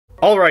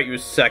Alright, you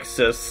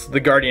sexists,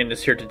 the Guardian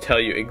is here to tell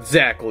you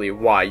exactly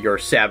why your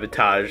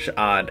sabotage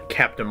on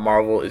Captain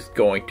Marvel is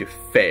going to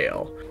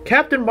fail.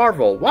 Captain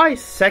Marvel, why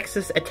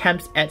sexist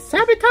attempts at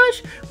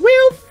sabotage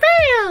will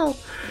fail!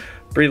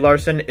 Brie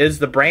Larson is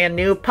the brand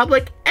new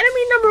public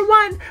enemy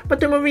 #1, but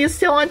the movie is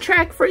still on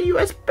track for a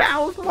US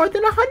bow of more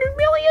than 100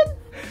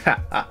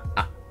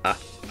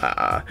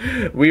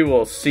 million. We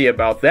will see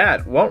about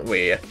that, won't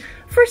we?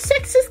 For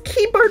sexist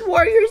keyboard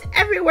warriors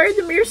everywhere,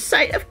 the mere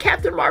sight of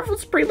Captain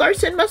Marvel's Brie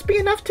Larson must be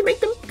enough to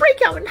make them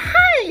break out in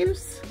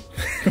hives.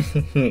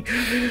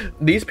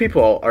 These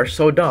people are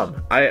so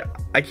dumb. I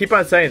keep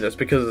on saying this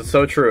because it's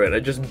so true and it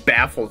just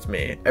baffles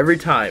me. Every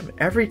time,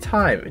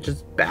 it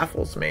just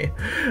baffles me.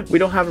 We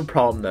don't have a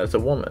problem as a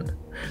woman.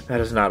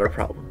 That is not our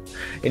problem.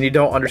 And you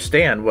don't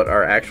understand what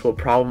our actual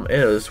problem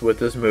is with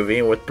this movie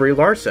and with Brie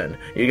Larson.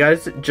 You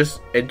guys it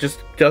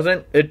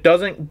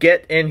doesn't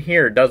get in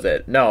here, does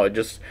it? No, it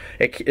just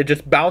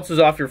bounces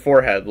off your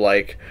forehead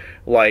like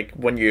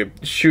when you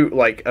shoot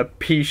like a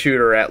pea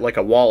shooter at like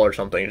a wall or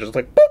something. It's just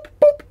like boop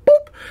boop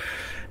boop.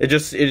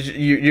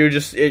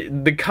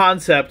 The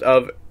concept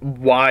of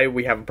why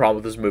we have a problem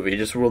with this movie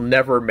just will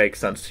never make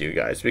sense to you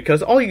guys,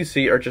 because all you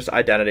see are just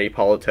identity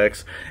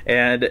politics.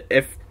 And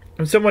if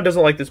someone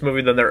doesn't like this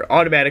movie, then they're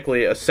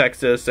automatically a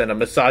sexist and a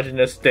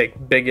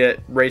misogynistic,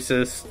 bigot,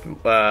 racist,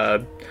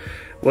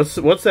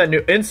 what's that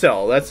new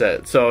incel? That's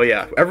it. So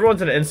yeah,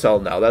 everyone's an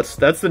incel now.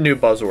 That's the new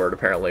buzzword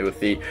apparently with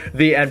the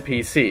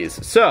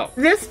NPCs. So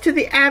this, to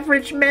the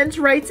average men's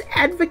rights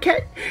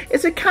advocate,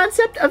 is a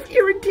concept of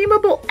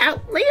irredeemable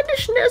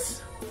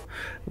outlandishness.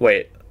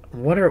 Wait,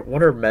 what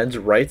are men's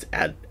rights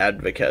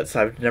advocates?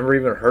 I've never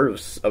even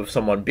heard of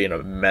someone being a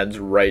men's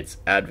rights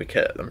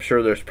advocate. I'm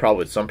sure there's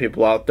probably some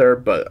people out there,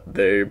 but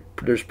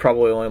there's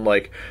probably only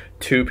like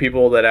 2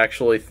 people that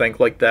actually think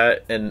like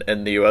that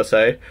in the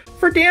USA.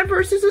 For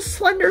Danvers is a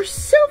slender,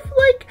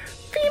 sylph-like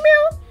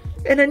female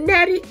in a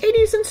natty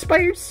 80s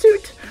inspired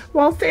suit,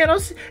 while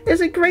Thanos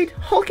is a great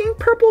hulking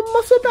purple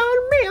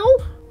muscle-bound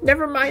male.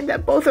 Never mind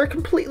that both are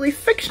completely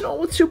fictional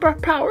with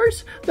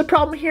superpowers. The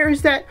problem here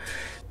is that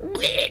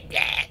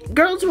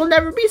girls will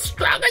never be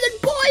stronger than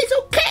boys,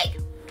 okay?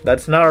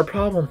 That's not our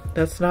problem.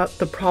 That's not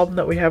the problem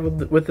that we have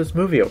with this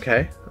movie,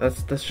 okay?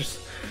 That's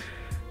just...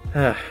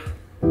 I'm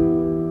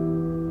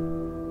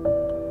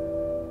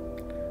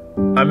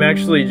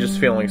actually just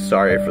feeling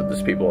sorry for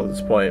these people at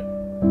this point.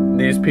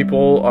 These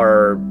people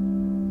are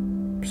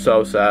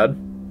so sad.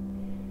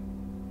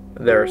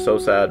 They're so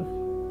sad.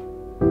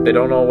 They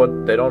don't know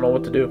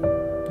what to do.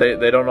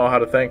 They don't know how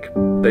to think.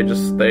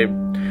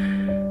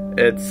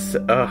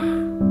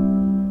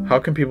 How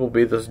can people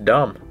be this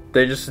dumb?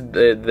 They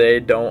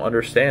don't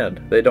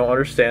understand. They don't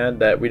understand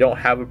that we don't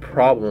have a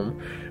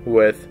problem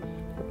with...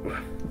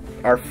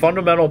 Our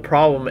fundamental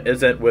problem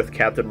isn't with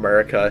Captain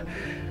America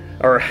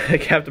or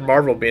Captain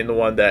Marvel being the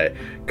one that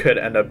could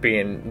end up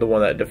being the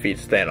one that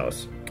defeats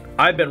Thanos.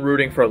 I've been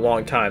rooting for a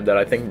long time that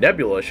I think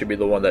Nebula should be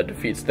the one that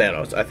defeats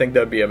Thanos. I think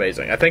that would be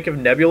amazing. I think if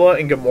Nebula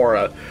and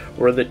Gamora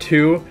were the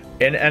 2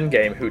 in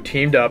Endgame who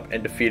teamed up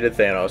and defeated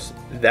Thanos,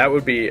 that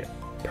would be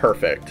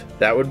perfect.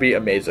 That would be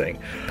amazing.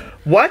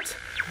 What?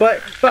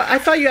 But I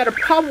thought you had a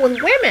problem with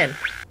women.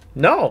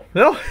 No.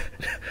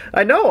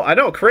 I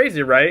know,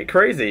 crazy, right?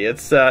 Crazy.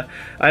 It's, I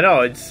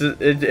know,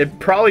 it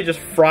probably just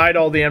fried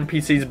all the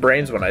NPCs'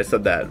 brains when I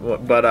said that.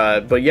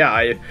 But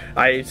yeah,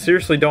 I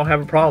seriously don't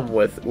have a problem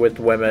with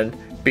women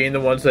being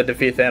the ones that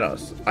defeat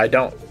Thanos. I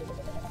don't.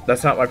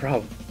 That's not my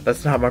problem.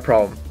 That's not my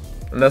problem.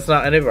 And that's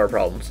not any of our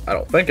problems. I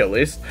don't think, at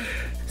least.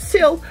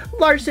 Still,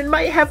 Larson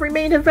might have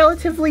remained a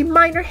relatively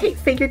minor hate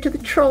figure to the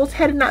trolls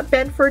had it not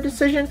been for a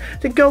decision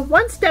to go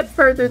one step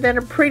further than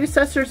her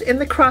predecessors in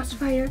the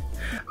crossfire.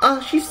 Oh,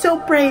 she's so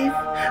brave.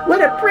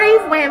 What a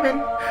brave woman.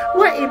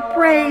 What a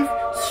brave,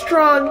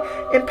 strong,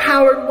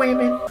 empowered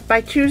woman.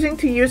 By choosing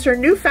to use her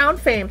newfound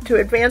fame to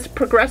advance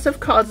progressive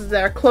causes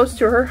that are close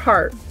to her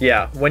heart.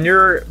 Yeah, when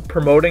you're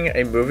promoting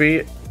a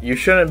movie, you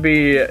shouldn't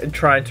be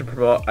trying to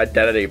promote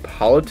identity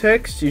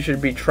politics. You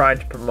should be trying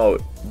to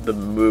promote the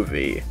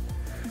movie.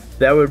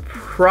 That would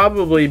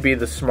probably be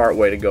the smart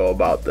way to go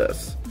about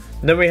this.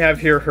 And then we have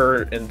here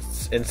her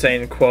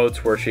insane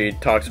quotes where she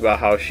talks about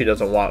how she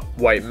doesn't want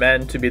white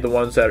men to be the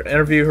ones that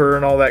interview her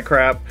and all that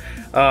crap.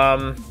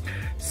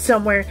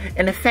 Somewhere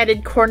in a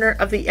fetid corner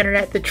of the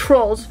internet, the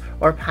trolls,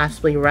 or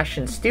possibly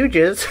Russian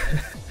stooges,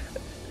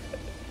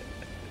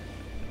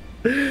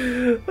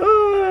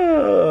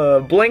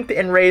 blinked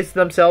and raised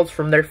themselves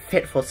from their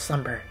fitful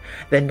slumber.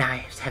 The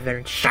knives have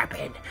been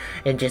sharpened,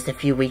 and just a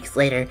few weeks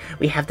later,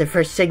 we have the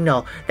first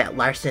signal that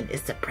Larson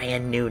is the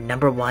brand new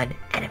 #1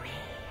 enemy.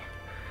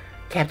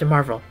 Captain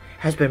Marvel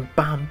has been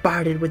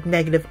bombarded with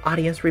negative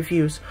audience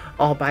reviews,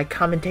 all by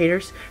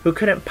commentators who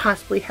couldn't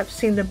possibly have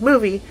seen the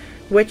movie,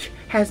 which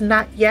has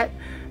not yet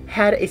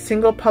had a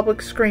single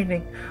public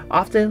screening,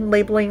 often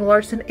labeling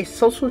Larson a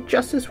social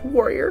justice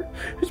warrior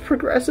whose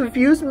progressive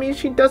views mean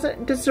she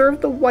doesn't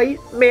deserve the white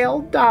male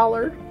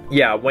dollar.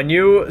 Yeah, when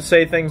you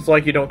say things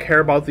like you don't care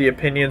about the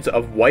opinions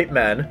of white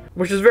men,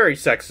 which is very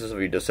sexist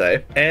of you to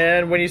say,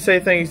 and when you say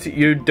things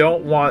you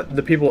don't want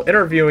the people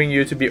interviewing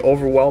you to be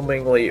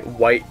overwhelmingly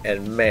white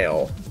and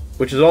male,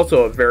 which is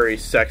also a very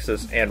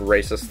sexist and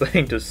racist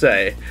thing to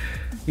say,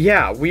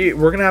 yeah,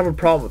 we're gonna have a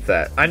problem with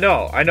that. I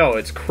know,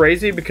 it's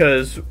crazy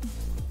because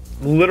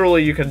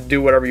literally you can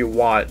do whatever you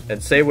want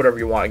and say whatever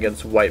you want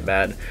against white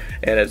men,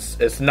 and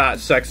it's not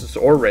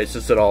sexist or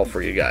racist at all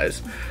for you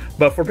guys.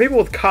 But for people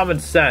with common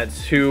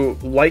sense who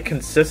like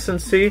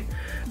consistency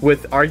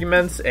with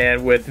arguments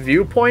and with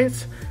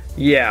viewpoints,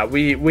 yeah,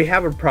 we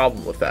have a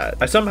problem with that.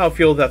 I somehow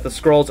feel that the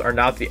Skrulls are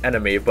not the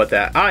enemy, but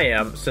that I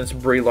am, since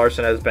Brie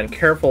Larson has been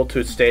careful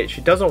to state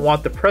she doesn't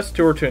want the press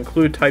tour to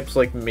include types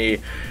like me,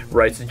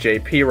 writes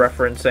JP,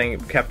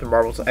 referencing Captain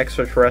Marvel's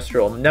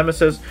extraterrestrial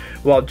nemesis,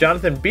 while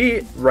Jonathan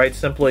B. writes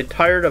simply,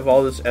 tired of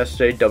all this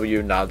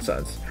SJW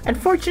nonsense.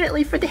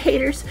 Unfortunately for the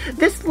haters,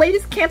 this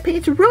latest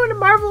campaign to ruin the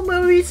Marvel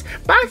movies'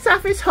 box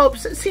office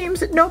hopes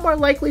seems no more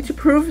likely to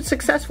prove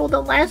successful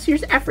than last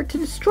year's effort to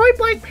destroy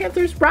Black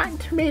Panther's Rotten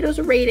Tomatoes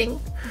rating.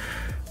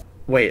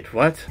 Wait,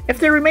 what? If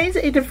there remains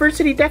a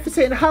diversity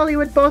deficit in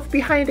Hollywood both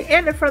behind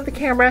and in front of the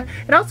camera,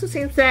 it also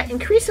seems that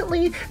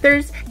increasingly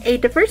there's a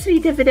diversity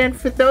dividend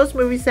for those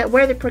movies that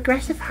wear their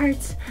progressive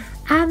hearts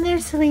on their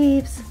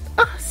sleeves.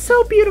 Oh,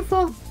 so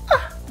beautiful.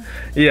 Oh.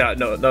 Yeah,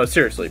 no,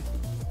 seriously.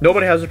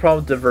 Nobody has a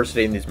problem with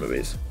diversity in these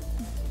movies.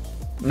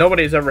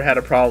 Nobody's ever had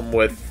a problem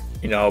with,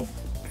 you know,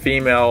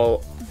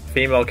 female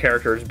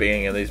characters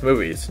being in these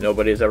movies.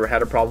 Nobody's ever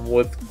had a problem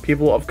with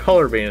people of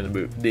color being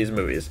in these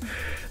movies.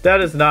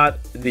 That is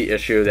not the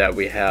issue that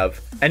we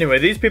have. Anyway,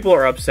 these people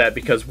are upset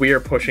because we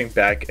are pushing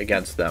back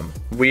against them.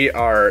 We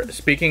are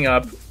speaking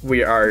up.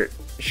 We are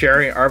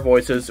sharing our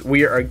voices.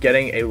 We are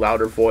getting a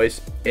louder voice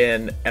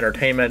in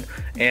entertainment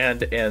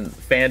and in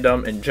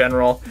fandom in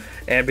general.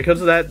 And because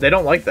of that, they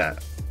don't like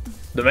that.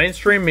 The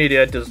mainstream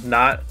media does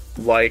not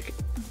like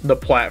the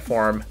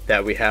platform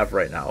that we have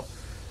right now.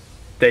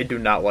 They do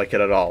not like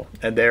it at all.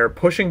 And they're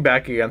pushing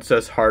back against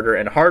us harder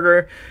and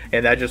harder.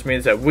 And that just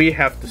means that we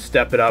have to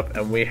step it up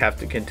and we have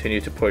to continue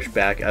to push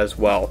back as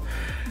well.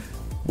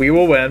 We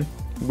will win.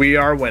 We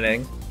are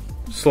winning.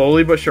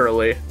 Slowly but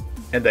surely.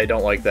 And they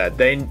don't like that.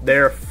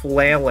 They're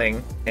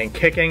flailing and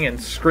kicking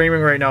and screaming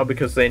right now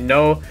because they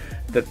know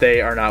that they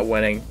are not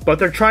winning, but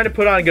they're trying to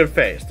put on a good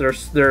face.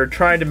 They're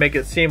trying to make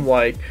it seem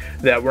like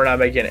that we're not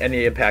making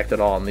any impact at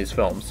all in these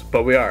films,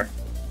 but we are.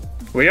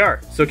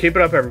 So keep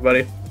it up,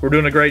 everybody. We're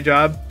doing a great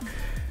job.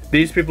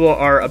 These people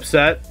are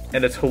upset,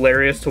 and it's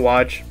hilarious to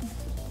watch.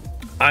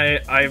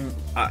 I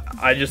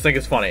just think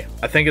it's funny.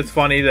 I think it's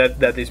funny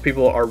that these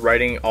people are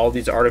writing all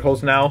these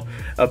articles now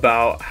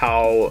about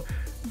how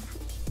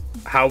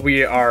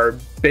we are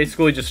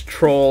basically just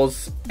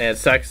trolls and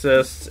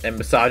sexists and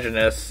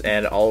misogynists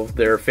and all of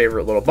their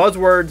favorite little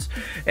buzzwords,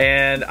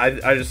 and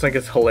I just think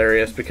it's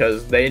hilarious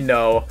because they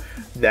know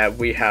that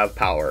we have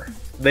power.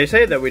 They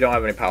say that we don't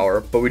have any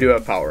power, but we do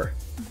have power,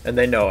 and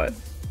they know it.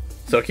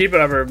 So keep it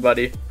up,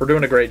 everybody. We're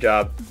doing a great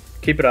job.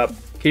 Keep it up.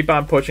 Keep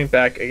on pushing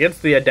back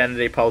against the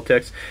identity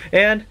politics,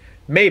 and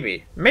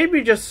maybe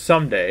just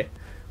someday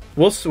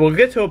we'll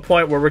get to a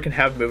point where we can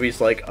have movies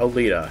like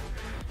Alita,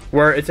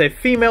 where it's a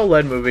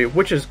female-led movie,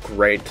 which is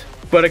great,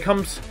 but it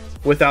comes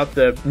without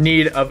the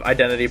need of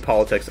identity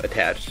politics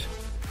attached.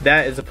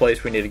 That is a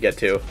place we need to get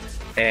to,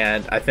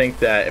 and I think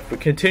that if we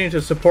continue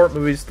to support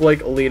movies like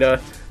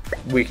Alita,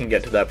 we can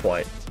get to that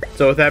point.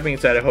 So with that being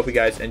said, I hope you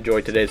guys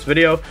enjoyed today's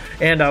video,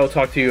 and I will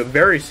talk to you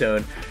very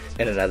soon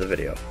in another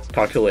video.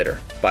 Talk to you later.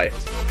 Bye.